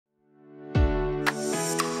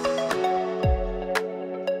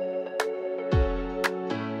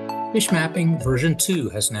Fish Mapping version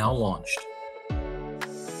 2 has now launched.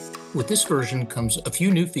 With this version comes a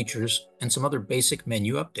few new features and some other basic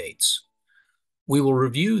menu updates. We will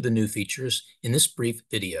review the new features in this brief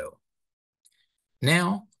video.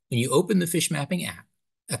 Now, when you open the Fish Mapping app,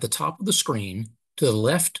 at the top of the screen, to the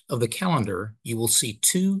left of the calendar, you will see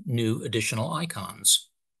two new additional icons.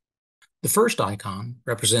 The first icon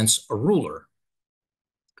represents a ruler.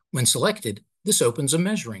 When selected, this opens a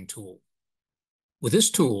measuring tool. With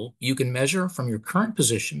this tool, you can measure from your current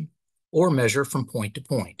position or measure from point to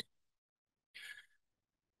point.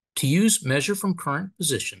 To use Measure from Current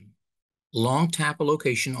Position, long tap a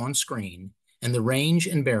location on screen and the range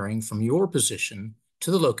and bearing from your position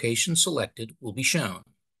to the location selected will be shown.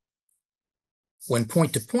 When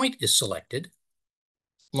point to point is selected,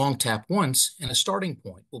 long tap once and a starting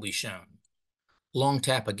point will be shown. Long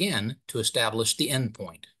tap again to establish the end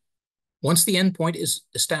point. Once the end point is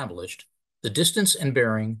established, the distance and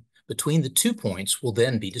bearing between the 2 points will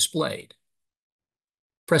then be displayed.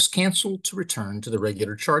 Press Cancel to return to the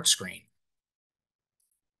regular chart screen.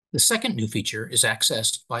 The second new feature is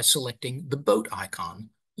accessed by selecting the boat icon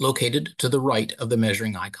located to the right of the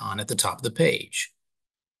measuring icon at the top of the page.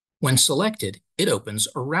 When selected, it opens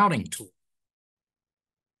a routing tool.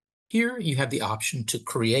 Here you have the option to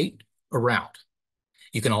create a route.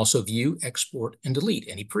 You can also view, export, and delete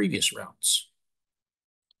any previous routes.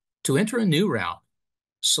 To enter a new route,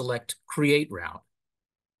 select Create Route.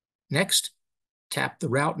 Next, tap the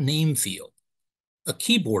Route Name field. A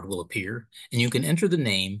keyboard will appear, and you can enter the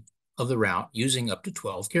name of the route using up to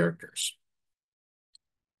 12 characters.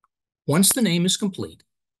 Once the name is complete,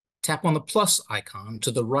 tap on the plus icon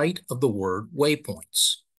to the right of the word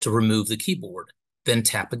Waypoints to remove the keyboard, then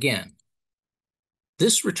tap again.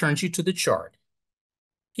 This returns you to the chart.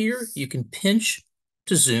 Here, you can pinch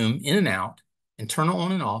to zoom in and out and turn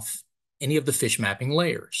on and off any of the fish mapping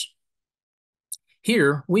layers.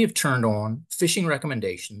 Here, we have turned on fishing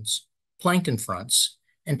recommendations, plankton fronts,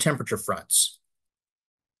 and temperature fronts.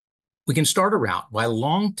 We can start a route by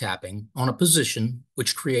long tapping on a position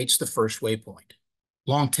which creates the first waypoint.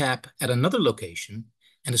 Long tap at another location,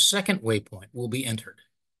 and a second waypoint will be entered.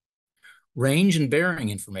 Range and bearing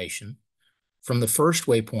information from the first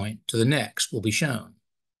waypoint to the next will be shown.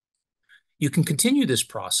 You can continue this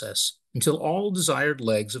process until all desired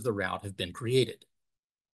legs of the route have been created.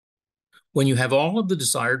 When you have all of the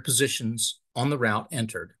desired positions on the route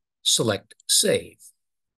entered, select Save.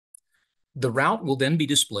 The route will then be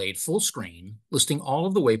displayed full screen, listing all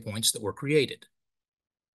of the waypoints that were created.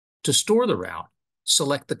 To store the route,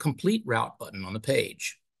 select the Complete Route button on the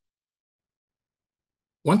page.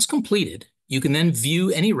 Once completed, you can then view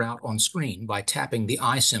any route on screen by tapping the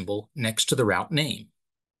eye symbol next to the route name.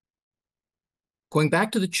 Going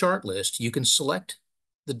back to the chart list, you can select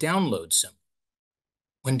the download symbol.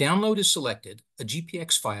 When download is selected, a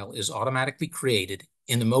GPX file is automatically created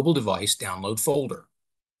in the mobile device download folder.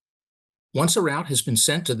 Once a route has been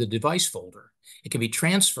sent to the device folder, it can be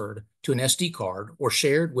transferred to an SD card or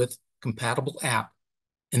shared with compatible app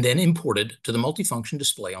and then imported to the multifunction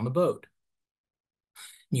display on the boat.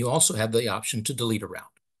 You also have the option to delete a route.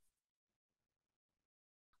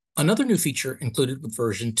 Another new feature included with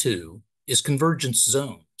version 2 is convergence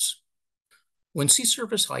zones. When sea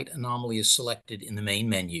surface height anomaly is selected in the main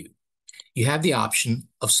menu, you have the option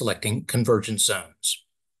of selecting convergence zones.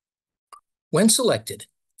 When selected,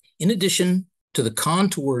 in addition to the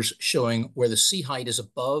contours showing where the sea height is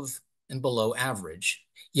above and below average,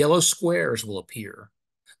 yellow squares will appear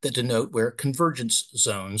that denote where convergence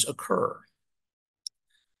zones occur.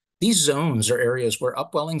 These zones are areas where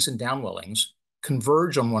upwellings and downwellings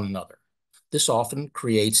converge on one another. This often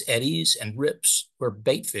creates eddies and rips where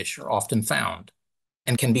bait fish are often found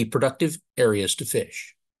and can be productive areas to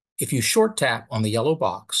fish. If you short tap on the yellow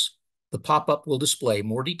box, the pop-up will display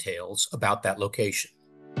more details about that location.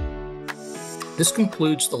 This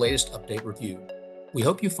concludes the latest update review. We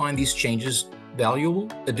hope you find these changes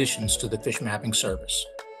valuable additions to the fish mapping service.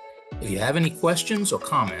 If you have any questions or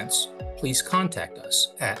comments, please contact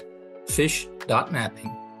us at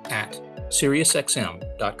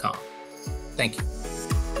fish.mapping@SiriusXM.com. Thank you.